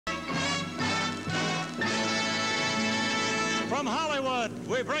from Hollywood,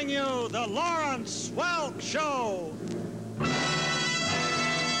 we bring you the Lawrence Welk Show.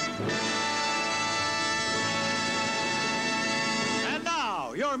 And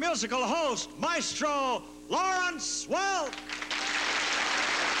now, your musical host, Maestro Lawrence Welk.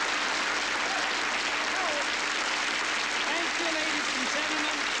 Thank you, ladies and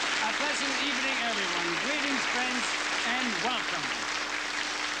gentlemen. A pleasant evening, everyone. Greetings, friends, and welcome.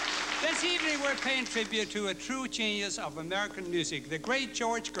 This evening, we're paying tribute to a true genius of American music, the great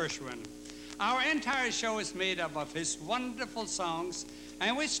George Gershwin. Our entire show is made up of his wonderful songs,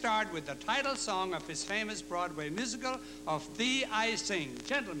 and we start with the title song of his famous Broadway musical of Thee I Sing.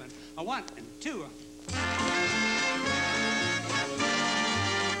 Gentlemen, a 1 and 2.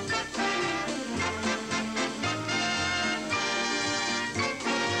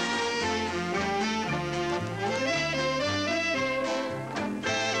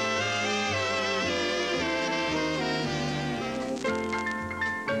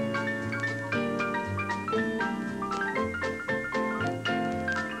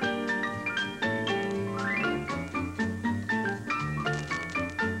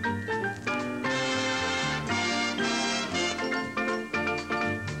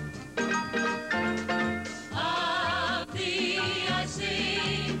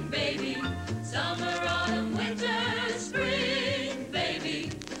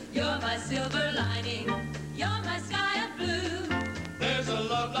 Silver lining, you're my sky of blue. There's a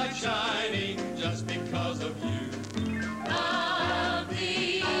love light shining just because of you. Of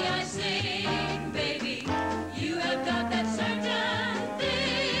thee I sing, baby. You have got that certain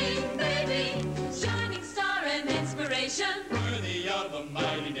thing, baby. Shining star and inspiration, Worthy of a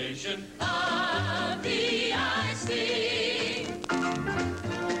mighty nation. Of thee I sing.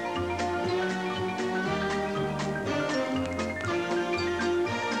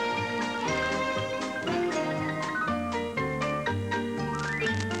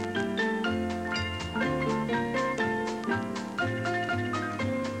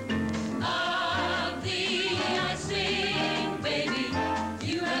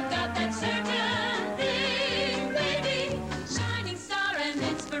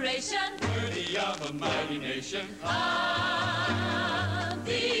 Worthy of a mighty nation. Of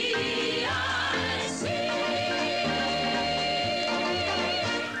thee I sing.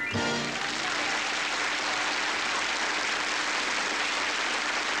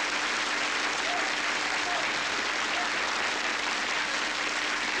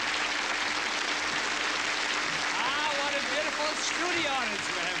 What a beautiful studio audience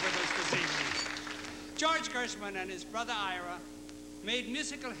we have with us this evening. George Gershwin and his brother Ira made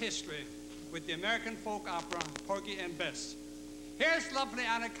musical history with the American folk opera Porgy and Bess. Here's lovely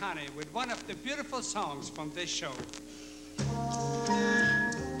Anna Connie with one of the beautiful songs from this show.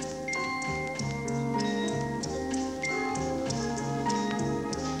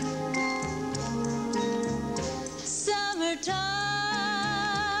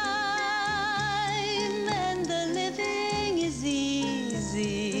 Summertime and the living is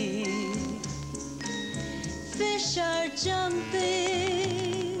easy. Fish are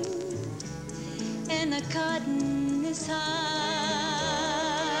jumping and the cotton is high.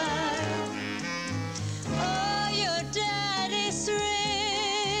 Oh, your daddy's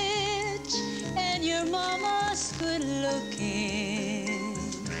rich and your mama's good looking.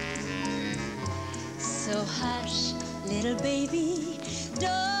 So hush, little baby,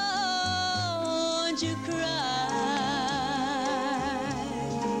 don't you cry.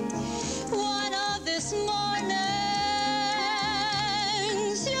 One of these mornings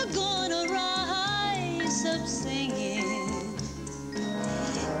you're gonna rise up singing.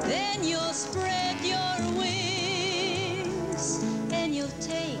 Then you'll spread your wings and you'll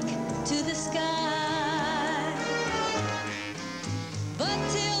take to the sky. But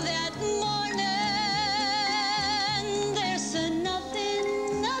till that morning, there's nothing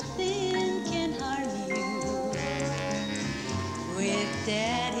can harm you. With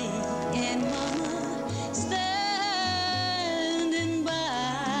Daddy and Mama standing by.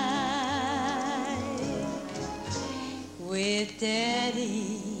 With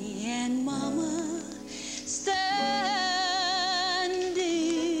Daddy and Mama standing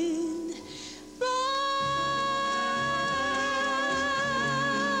by.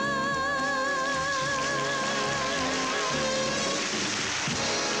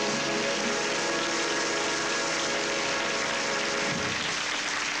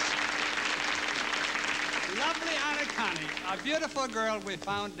 Lovely Anna Connie, a beautiful girl we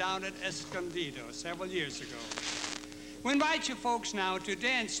found down at Escondido several years ago. We invite you folks now to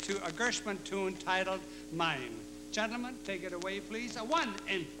dance to a Gershwin tune titled Mine. Gentlemen, take it away, please. A 1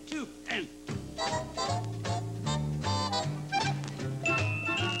 and 2 and...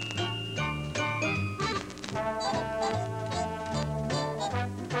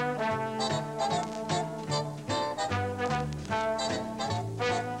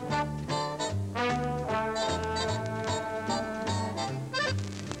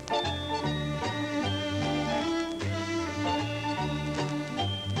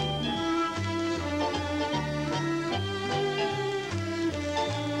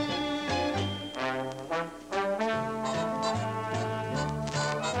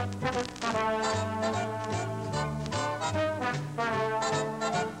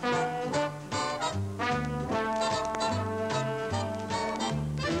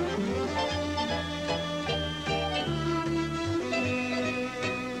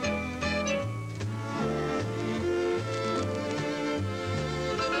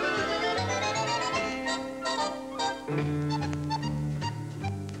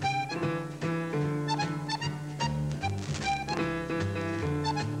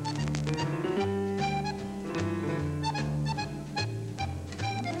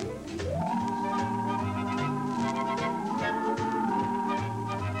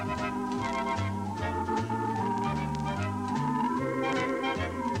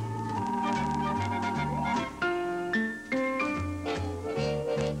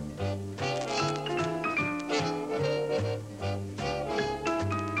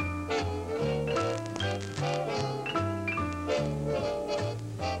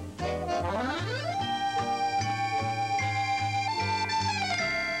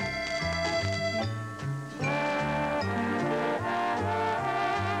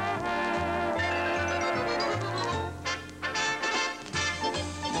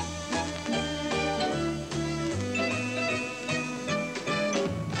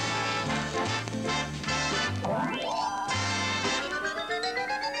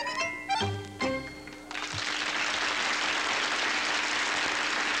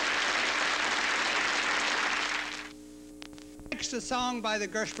 Next, a song by the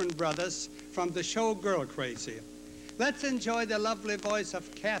Gershwin brothers from the show Girl Crazy. Let's enjoy the lovely voice of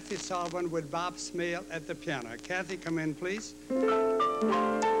Kathy Sullivan with Bob Smale at the piano. Kathy, come in, please. How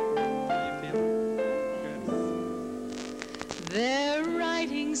you feeling? Good. They're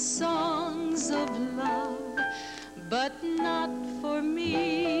writing songs of love, but not for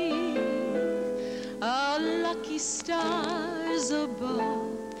me. Our lucky stars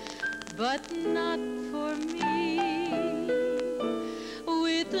above, but not for me.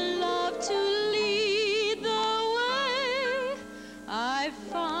 With love to lead the way, I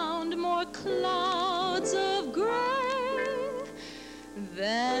found more clouds of gray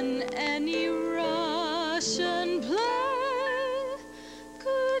than any Russian play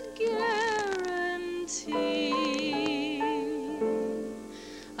could guarantee.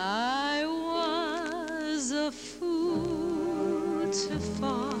 I was a fool to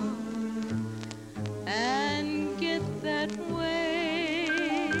fall and get that way.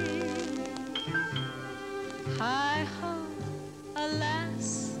 I hope,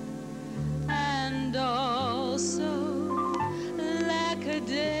 alas, and also lack a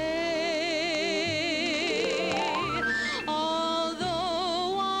day.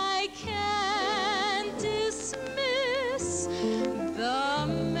 Although I can't dismiss the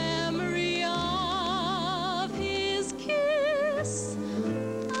memory of his kiss,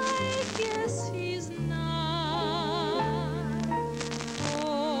 I guess he's not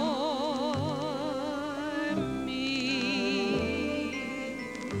for me.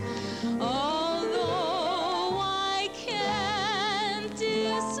 Although I can't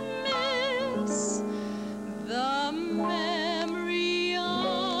dismiss the memory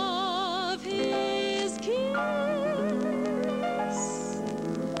of his kiss,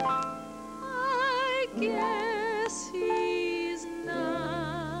 I guess he's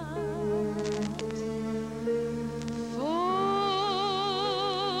not for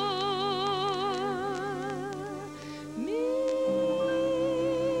me.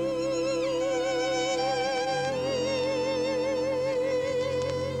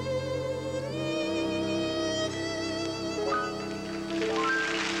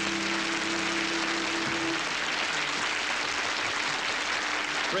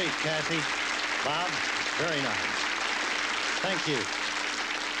 Great, Kathy. Bob, very nice. Thank you.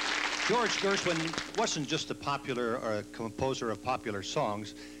 George Gershwin wasn't just a popular or a composer of popular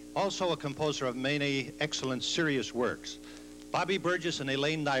songs, also a composer of many excellent serious works. Bobby Burgess and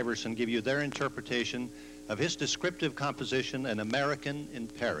Elaine Niverson give you their interpretation of his descriptive composition, An American in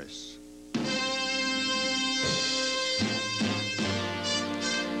Paris.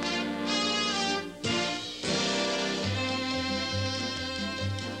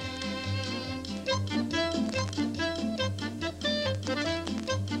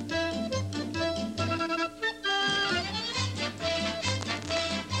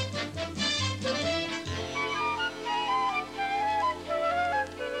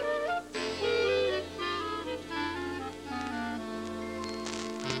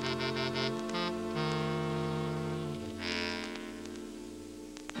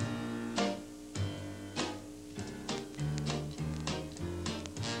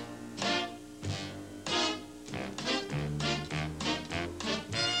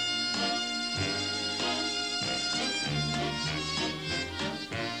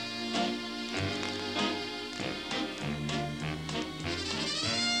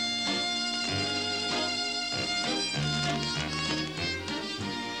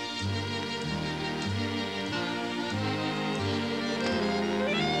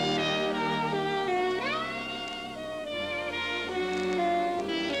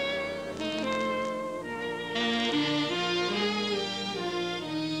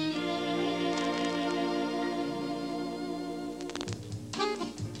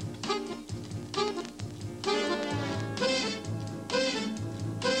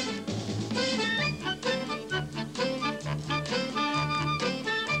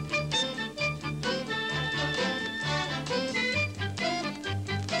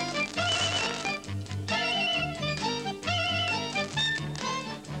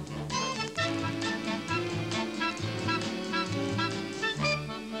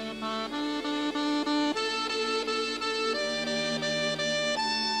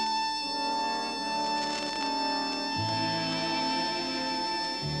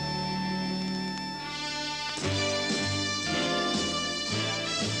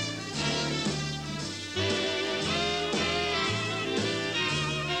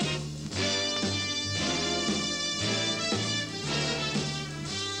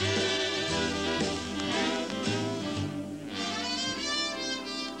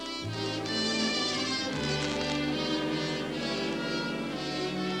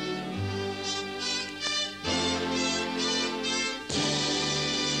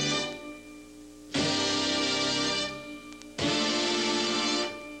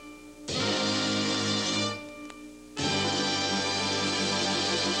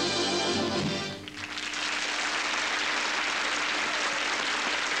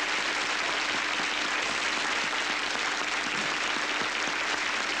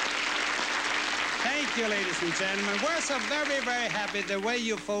 you, ladies and gentlemen. We're so very, very happy the way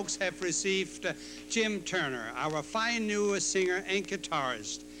you folks have received Jim Turner, our fine new singer and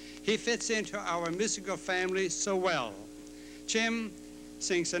guitarist. He fits into our musical family so well. Jim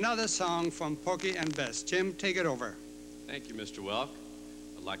sings another song from Porgy and Bess. Jim, take it over. Thank you, Mr. Welk.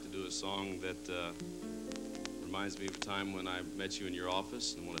 I'd like to do a song that reminds me of a time when I met you in your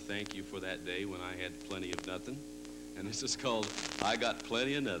office, and I want to thank you for that day when I had plenty of nothing. And this is called I Got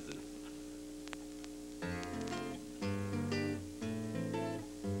Plenty of Nothing.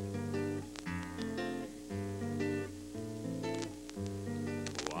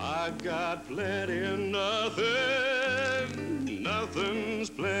 I got plenty of nothing, nothing's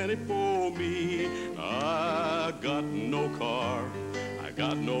plenty for me. I got no car, I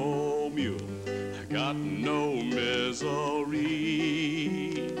got no mule, I got no misery.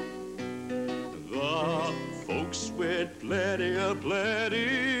 The folks with plenty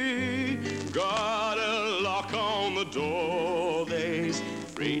got a lock on the door. They's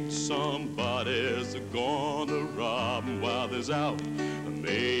afraid somebody's gonna rob 'em while there's out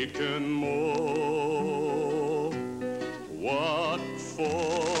making more. What for?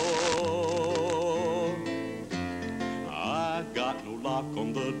 I got no lock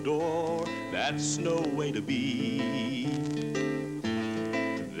on the door, that's no way to be.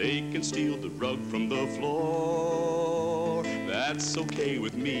 They can steal the rug from the floor, that's okay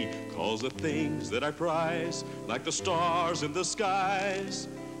with me, 'cause the things that I prize, like the stars in the skies,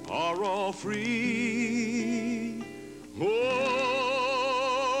 are all free. Oh,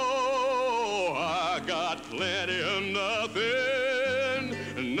 I got plenty of nothing,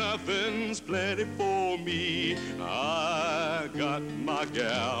 nothing's plenty for me. I got my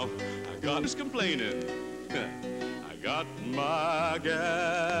gal, I got who's complaining. I got my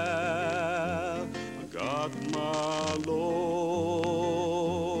gal, I got my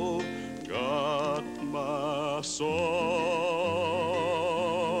Lord, got my song,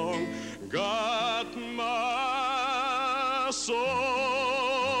 got my song.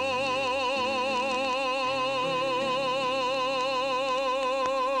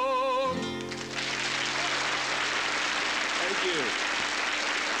 Thank you.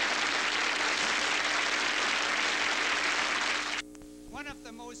 One of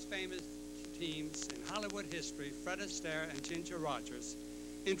the most famous teams in Hollywood history, Fred Astaire and Ginger Rogers,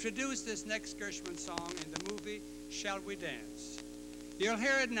 introduced this next Gershwin song in the movie Shall We Dance? You'll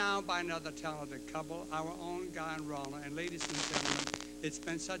hear it now by another talented couple, our own Guy and Ronald. And ladies and gentlemen, it's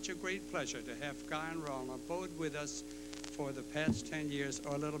been such a great pleasure to have Guy and Ronald both with us for the past 10 years,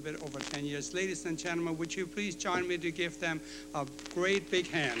 or a little bit over 10 years. Ladies and gentlemen, would you please join me to give them a great big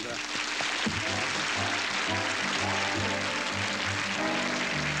hand?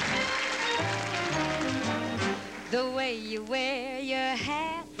 The way you wear your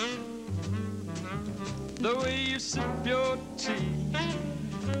hat, the way you sip your tea,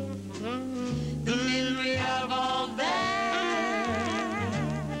 the memory of all that.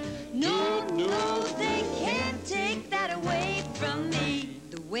 No, no, they can't take that away from me.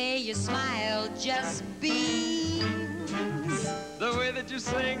 The way you smile just beams. the way that you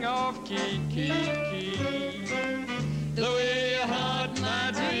sing off key, key, key, the way you haunt my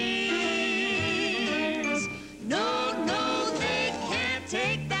dreams. No, no, they can't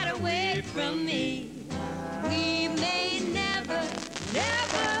take that away from me. We may never,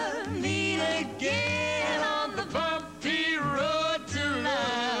 never meet again on the bumpy road to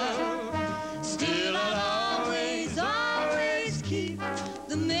love. Still I'll always, always keep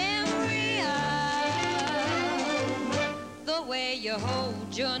the memory of the way you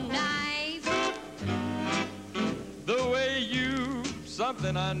hold your knife, the way you,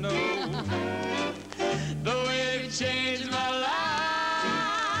 something I know, the way you changed my life.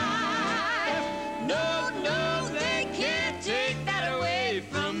 No, no, they can't take that away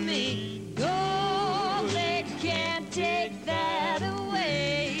from me. No, they can't take that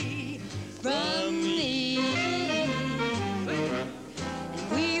away from me.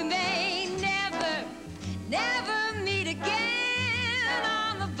 We may never, never meet again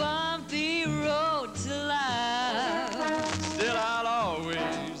on the bumpy road to love. Still I'll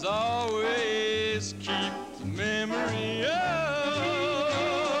always, always keep the memory of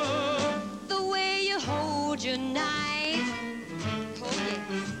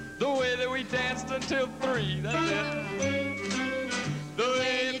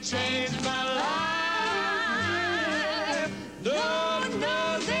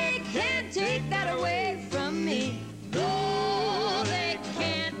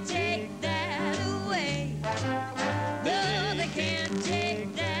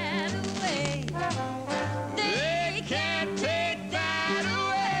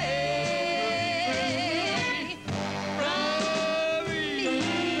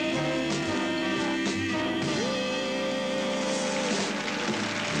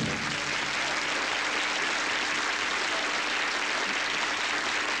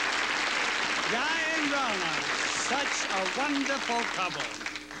a wonderful couple.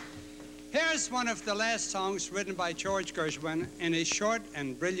 Here's one of the last songs written by George Gershwin in his short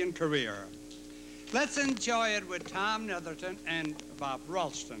and brilliant career. Let's enjoy it with Tom Netherton and Bob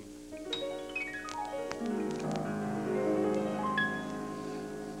Ralston.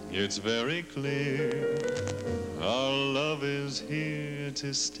 It's very clear our love is here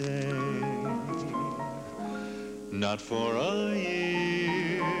to stay. Not for a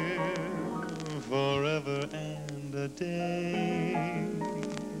year, forever and a day.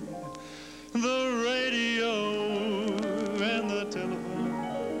 The radio and the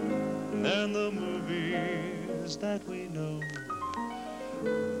telephone and the movies that we know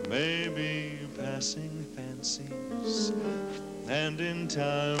may be passing fancies and in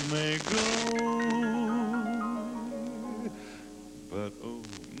time may go. But oh,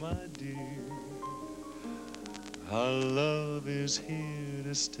 my dear, our love is here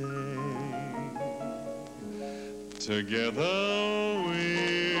to stay. Together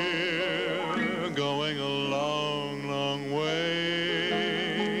we're going a long, long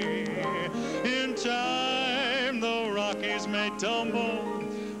way. In time the Rockies may tumble,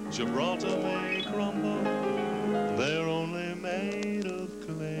 Gibraltar may crumble. They're only made of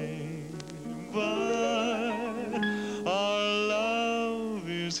clay, but our love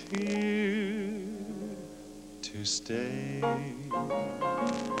is here to stay.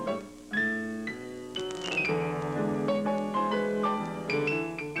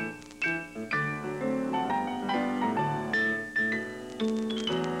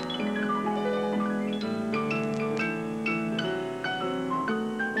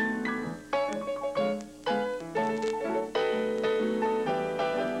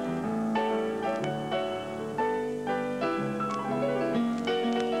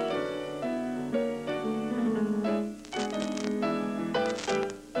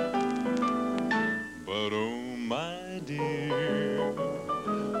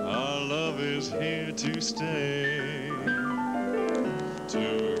 To stay.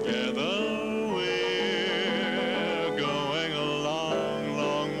 Together we're going a long,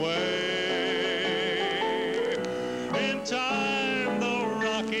 long way. In time the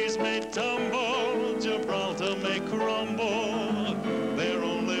Rockies may tumble, Gibraltar may crumble. They're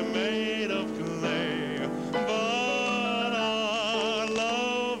only made of clay, but our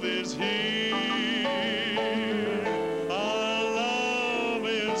love is here. Our love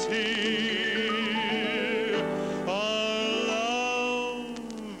is here.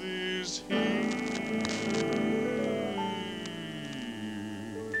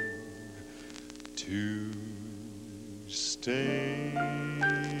 Stay.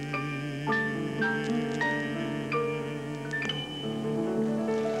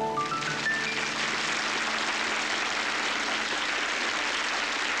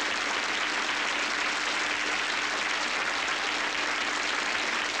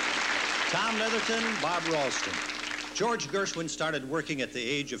 Tom Netherton, Bob Ralston. George Gershwin started working at the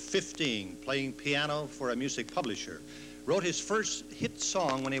age of 15, playing piano for a music publisher. Wrote his first hit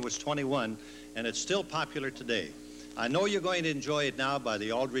song when he was 21, and it's still popular today. I know you're going to enjoy it now by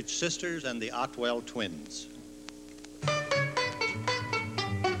the Aldrich Sisters and the Otwell Twins.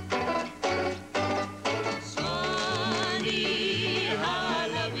 Swanee, how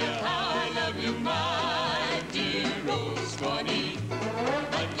I love you, my dear old Swanee.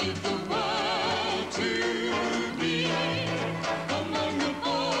 I'd give the world to be among the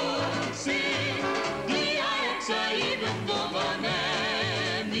boys, sing the Irish are even for my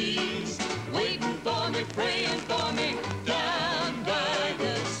mammies, waiting for me, praying for me down by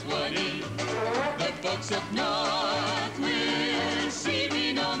the Swanee. The folks up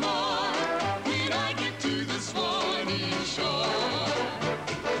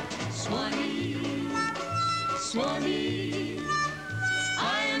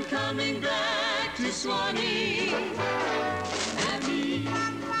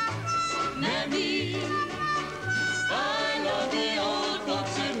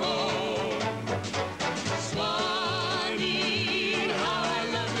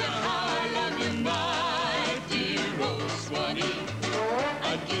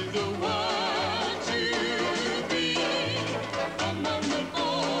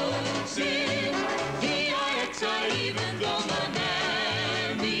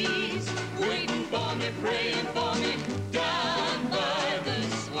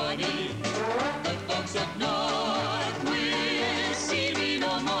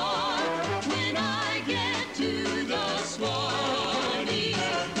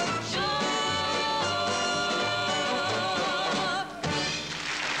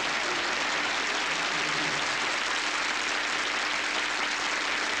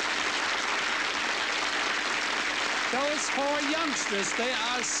Those four youngsters, they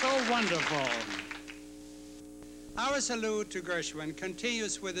are so wonderful. Our salute to Gershwin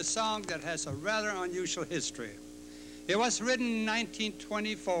continues with a song that has a rather unusual history. It was written in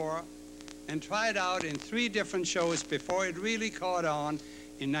 1924 and tried out in 3 different shows before it really caught on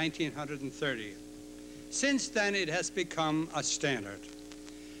in 1930. Since then, it has become a standard.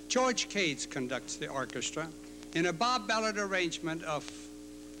 George Cates conducts the orchestra in a Bob Ballard arrangement of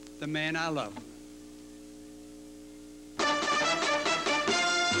The Man I Love.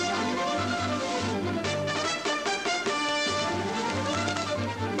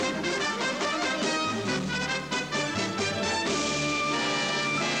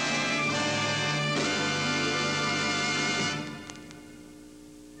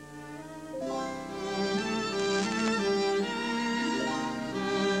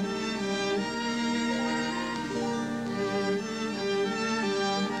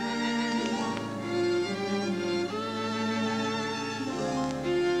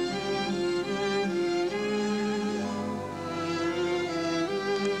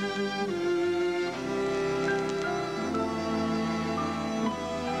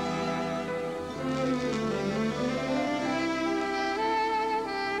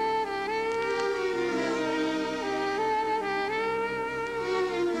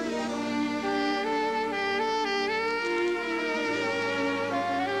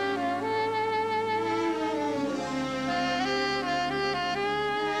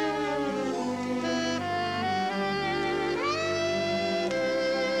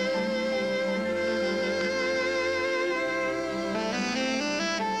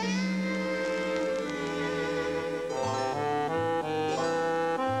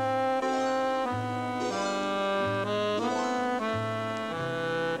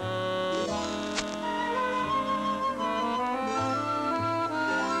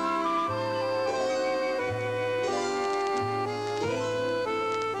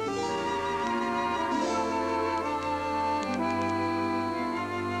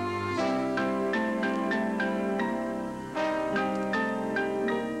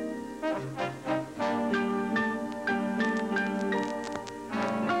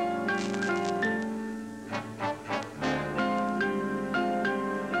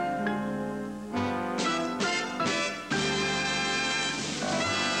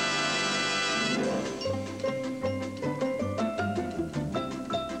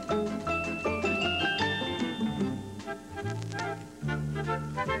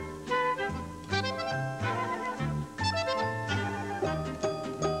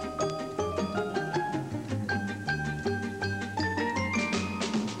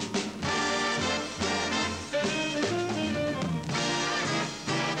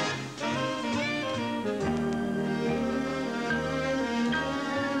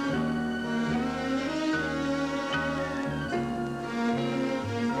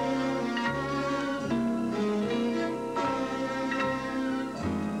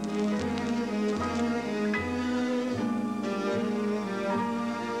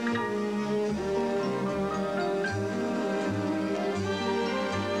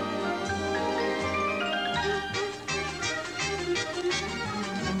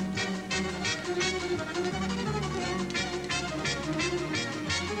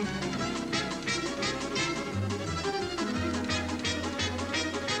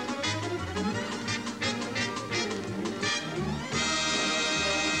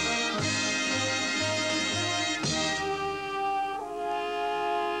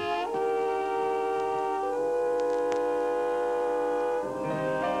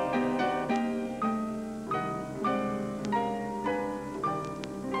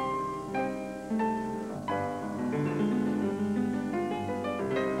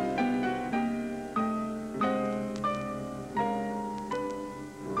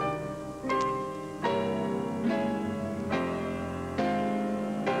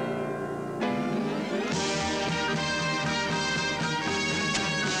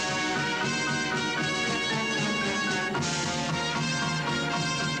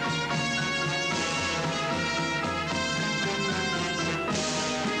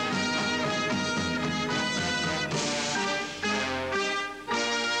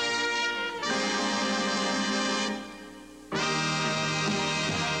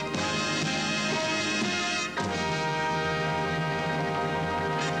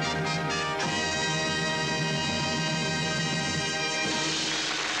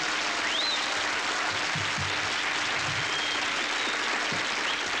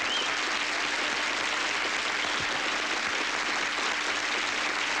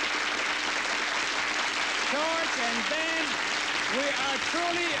 We are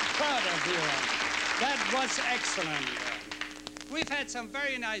truly proud of you. That was excellent. We've had some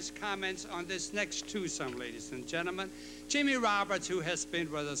very nice comments on this next twosome, ladies and gentlemen. Jimmy Roberts, who has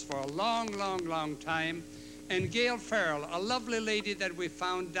been with us for a long, long, long time, and Gail Farrell, a lovely lady that we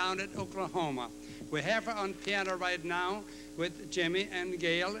found down at Oklahoma. We have her on piano right now with Jimmy and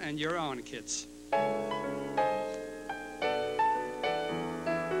Gail, and you're on, kids.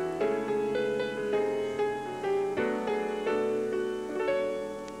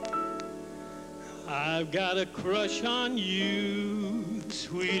 I've got a crush on you,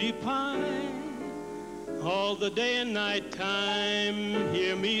 sweetie pie. All the day and night time,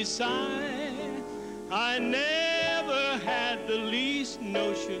 hear me sigh. I never had the least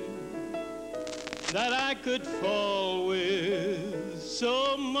notion that I could fall with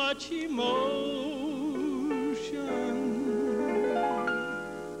so much emotion.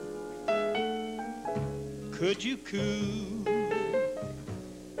 Could you coo?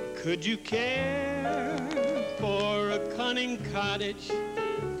 Could you care for a cunning cottage?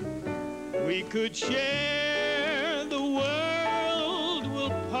 We could share the world,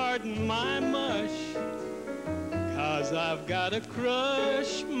 will pardon my mush, 'cause I've got a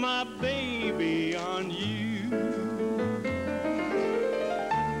crush, my baby, on you.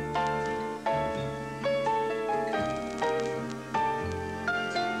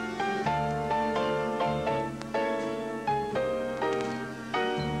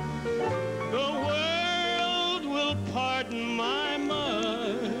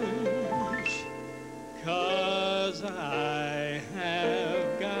 I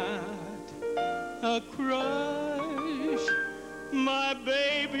have got a crush, my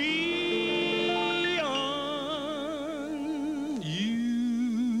baby, on you.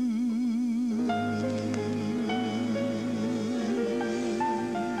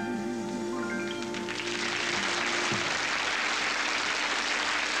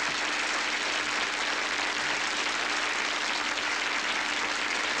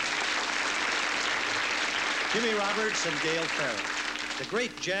 Jimmy Roberts and Gail Farrell. The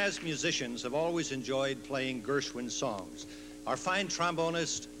great jazz musicians have always enjoyed playing Gershwin songs. Our fine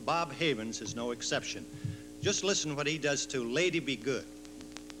trombonist, Bob Havens, is no exception. Just listen what he does to Lady Be Good.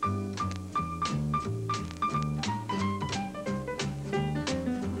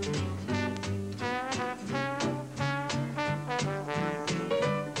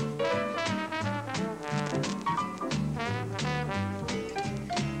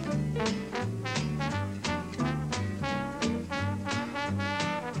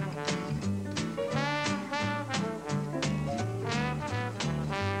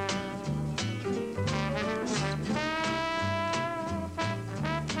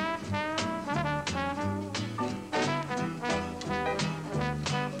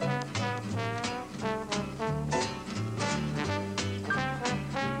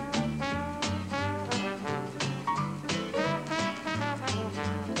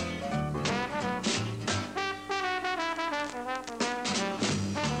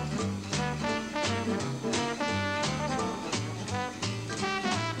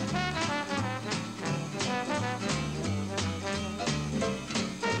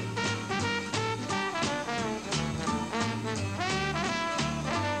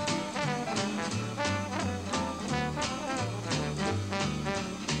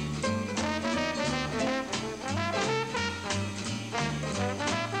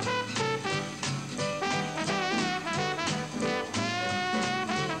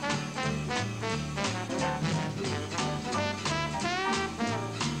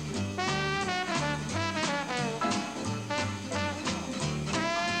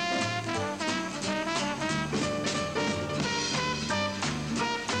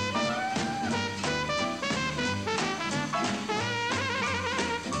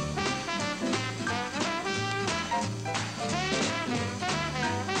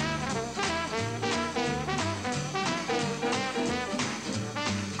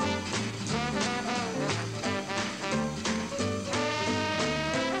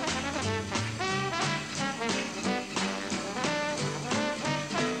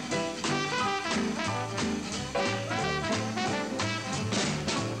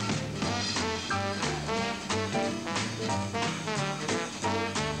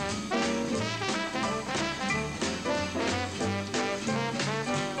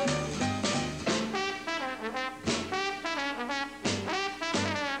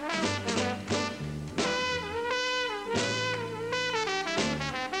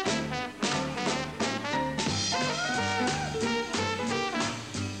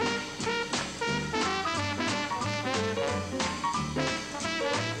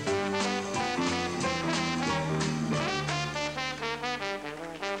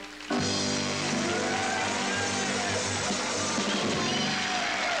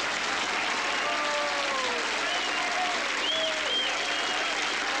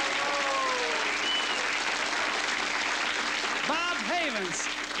 friends,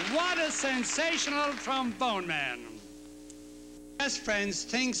 what a sensational trombone man. Yes, friends,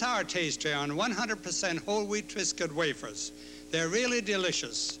 things are tasty on 100% whole wheat Triscuit wafers. They're really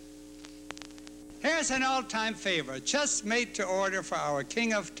delicious. Here's an all-time favorite, just made to order for our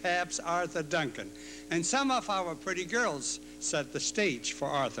king of taps, Arthur Duncan. And some of our pretty girls set the stage for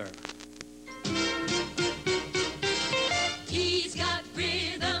Arthur. He's got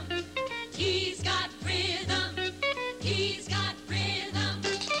rhythm. He's got rhythm. He's got rhythm.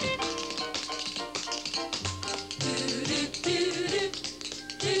 Do-do-do-do.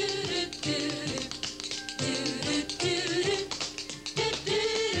 Do-do-do-do. Do-do-do-do.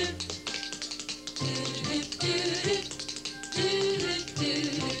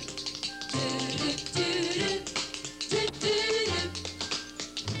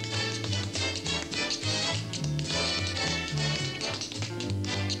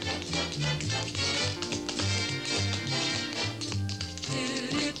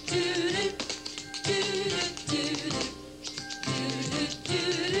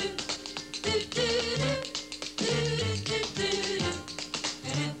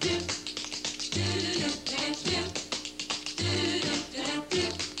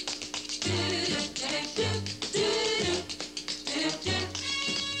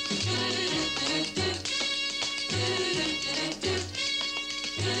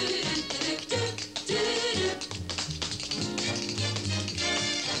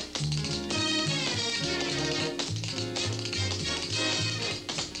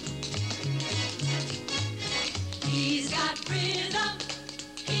 He's got rhythm,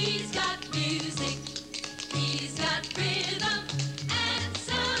 he's got music, he's got rhythm, and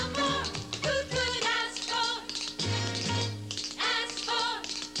some more. Who could ask for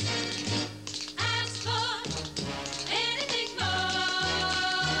anything more?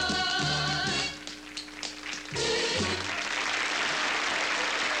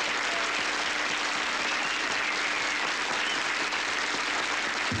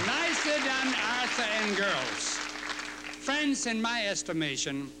 Nicely done, Arthur and girls. Friends, in my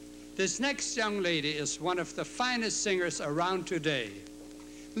estimation, this next young lady is one of the finest singers around today.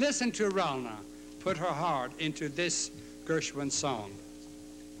 Listen to Ralna put her heart into this Gershwin song.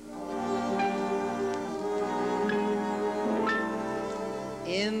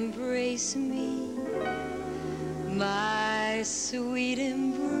 Embrace me, my sweet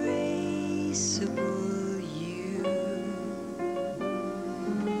embraceable you.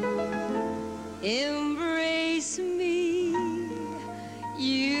 Embrace me,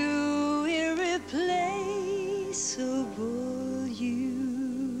 you irreplaceable you.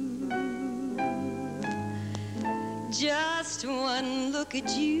 Just one look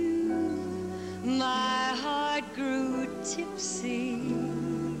at you, my heart grew tipsy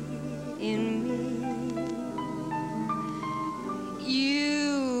in me.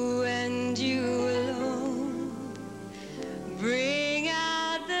 You and you alone bring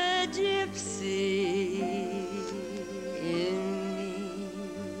out the gypsy in me.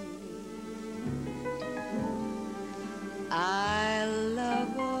 I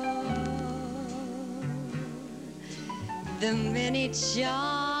love all the many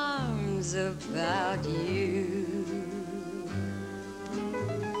charms about you.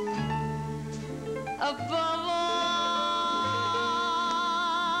 Above all,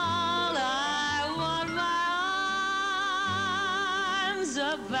 I want my arms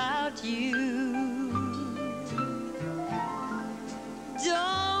about you.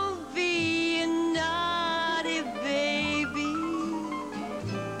 Don't be a naughty baby.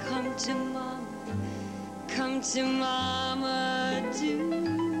 Come to mama, do.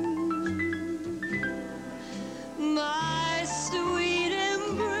 My sweet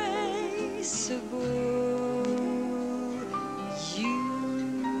embraceable you.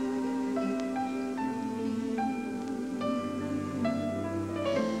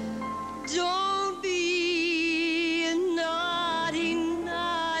 Don't be a naughty,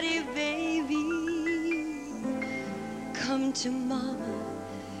 naughty baby. Come to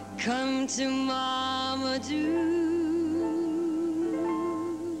mama, do.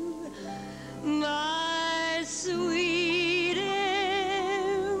 My sweet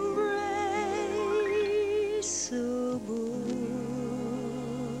embraceable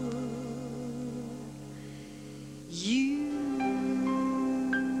you.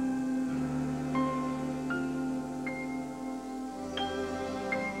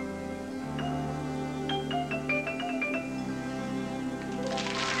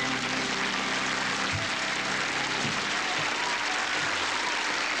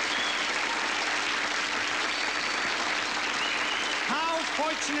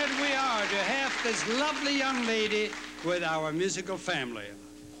 fortunate we are to have this lovely young lady with our musical family.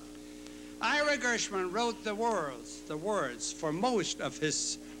 Ira Gershwin wrote the words for most of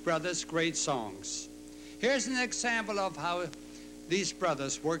his brothers' great songs. Here's an example of how these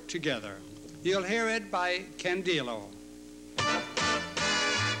brothers work together. You'll hear it by Candelo.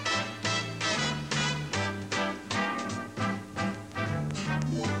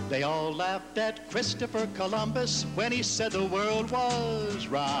 They all laughed at Christopher Columbus when he said the world was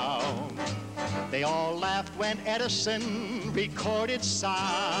round. They all laughed when Edison recorded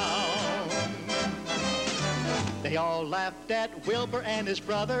sound. They all laughed at Wilbur and his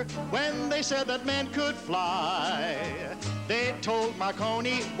brother when they said that men could fly. They told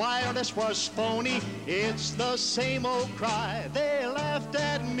Marconi wireless was phony. It's the same old cry. They laughed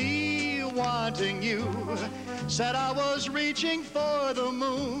at me wanting you. Said I was reaching for the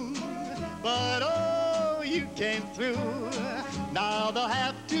moon. But oh, you came through. Now they'll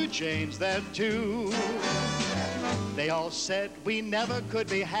have to change that too. They all said we never could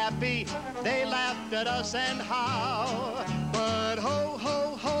be happy. They laughed at us and how. But ho,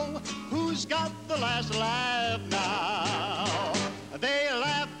 ho, ho, who's got the last laugh now? They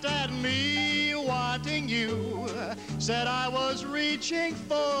laughed at me wanting you. Said I was reaching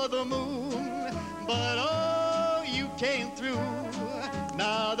for the moon. But oh, you came through.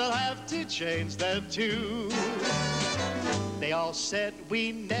 Now they'll have to change that too. They all said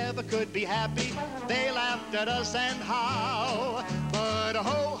we never could be happy. They laughed at us and how. But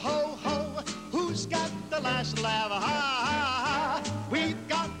ho, ho, ho, who's got the last laugh? Ha, ha, ha. We've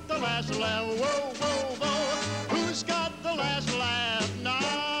got the last laugh. Whoa, whoa, whoa. Who's got the last laugh now?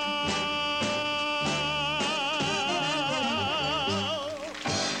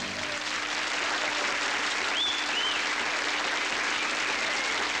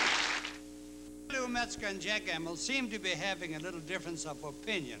 Lou Metzger and Jack Emmel seem to be having a little difference of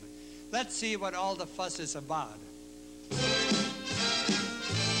opinion. Let's see what all the fuss is about.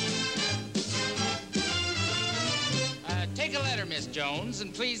 Take a letter, Miss Jones,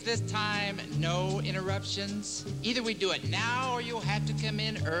 and please this time, no interruptions. Either we do it now or you'll have to come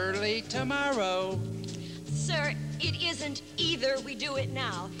in early tomorrow. Sir, it isn't either we do it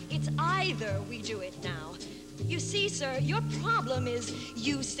now. It's either we do it now. You see, sir, your problem is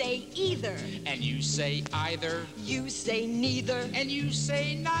you say either. And you say either. You say neither. And you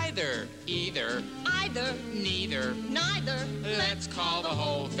say neither. Either. Either. Neither. Neither. Let's call the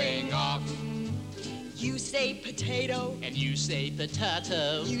whole thing off. You say potato. And you say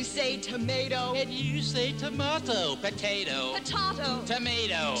potato. You say tomato. And you say tomato. Potato. Potato.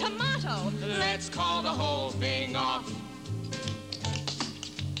 Tomato. Tomato. Let's call the whole thing off.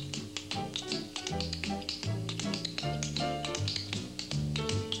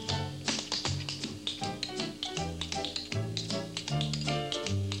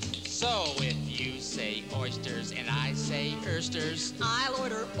 So if you say oysters and I say oysters, I'll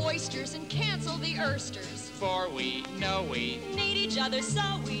order oysters and cancel the oysters. for we know we Need each other, so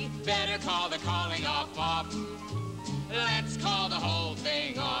we better call the calling off. Let's call the whole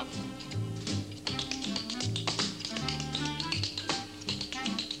thing off.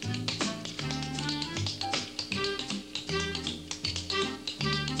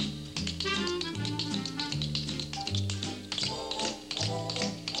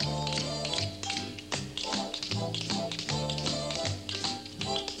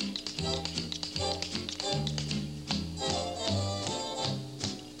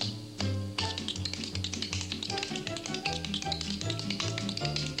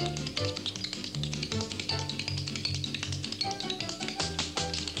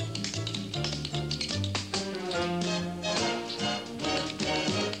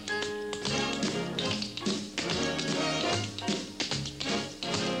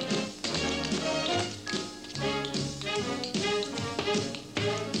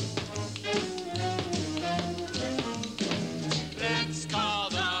 Let's call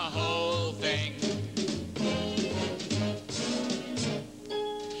the whole thing.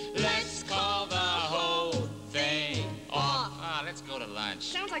 Let's call the whole thing off. Let's go to lunch.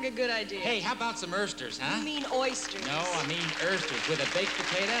 Sounds like a good idea. Hey, how about some oysters, huh? You mean oysters. No, I mean oysters with a baked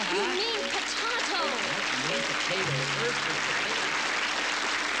potato, huh? You mean potato. I mean potatoes, oysters, potatoes.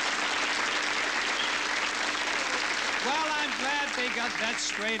 Well, I'm glad they got that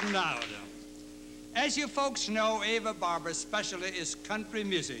straightened out. As you folks know, Ava Barber's specialty is country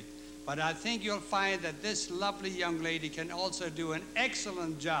music, but I think you'll find that this lovely young lady can also do an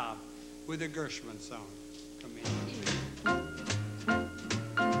excellent job with a Gershwin song. Come in.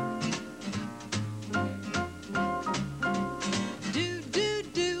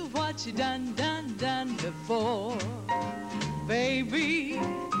 Do what you done before, baby.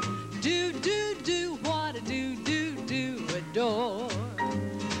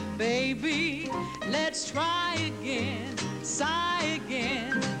 try again, sigh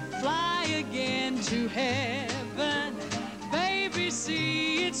again, fly again to heaven. Baby,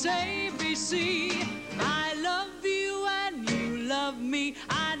 see, it's ABC. I love you and you love me.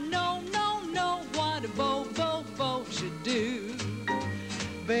 I know what a bo should do.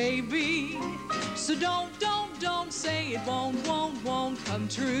 Baby, so don't say it won't come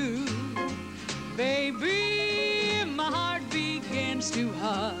true. Baby, my heart begins to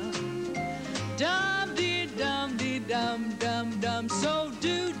hum. Dum-dee-dum-dee-dum-dum-dum. So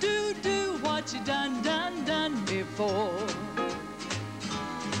do what you done before.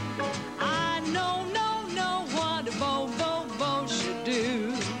 I know what a bo should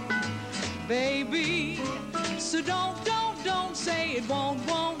do. Baby, so don't say it won't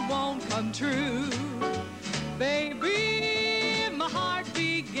come true. Baby, my heart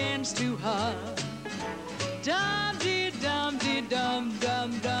begins to hum.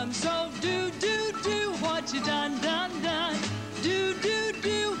 Dum-dee-dum-dee-dum-dum-dum. So do what you done. Do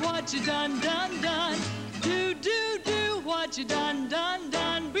what you done. Do what you done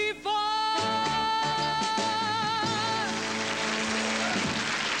before.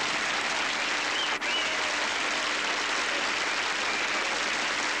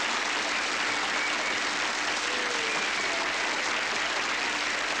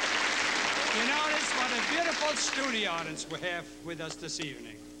 You notice what a beautiful studio audience we have with us this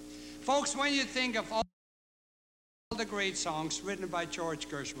evening. Folks, when you think of all the great songs written by George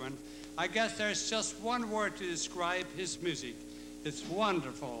Gershwin, I guess there's just one word to describe his music. It's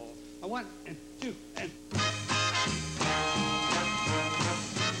wonderful. 1 and 2 and...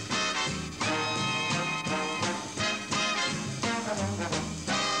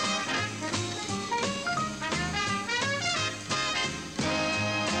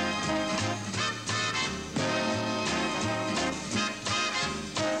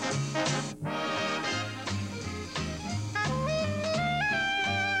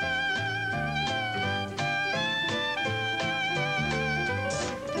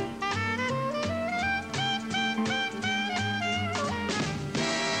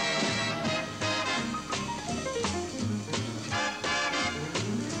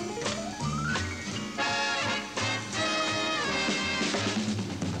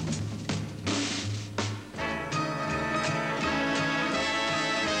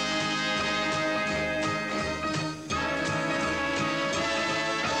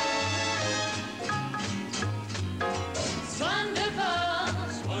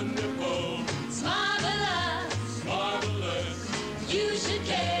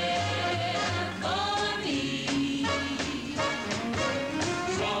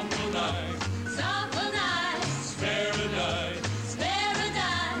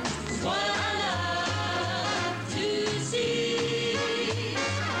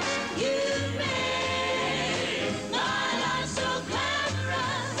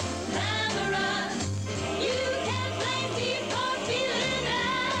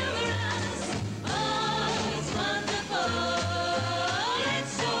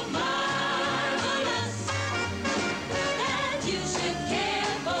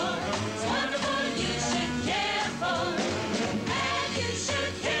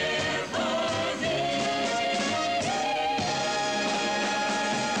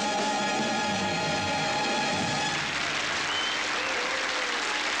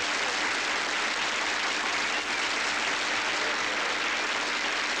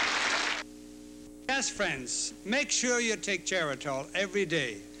 Yes, friends, make sure you take Geritol every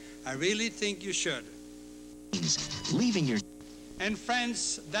day. I really think you should. Leaving your... And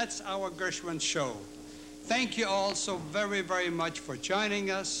friends, that's our Gershwin show. Thank you all so very, very much for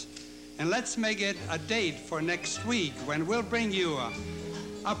joining us. And let's make it a date for next week when we'll bring you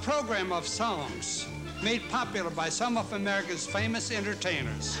a program of songs made popular by some of America's famous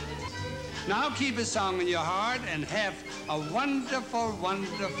entertainers. Now keep a song in your heart and have a wonderful,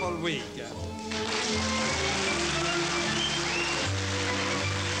 wonderful week.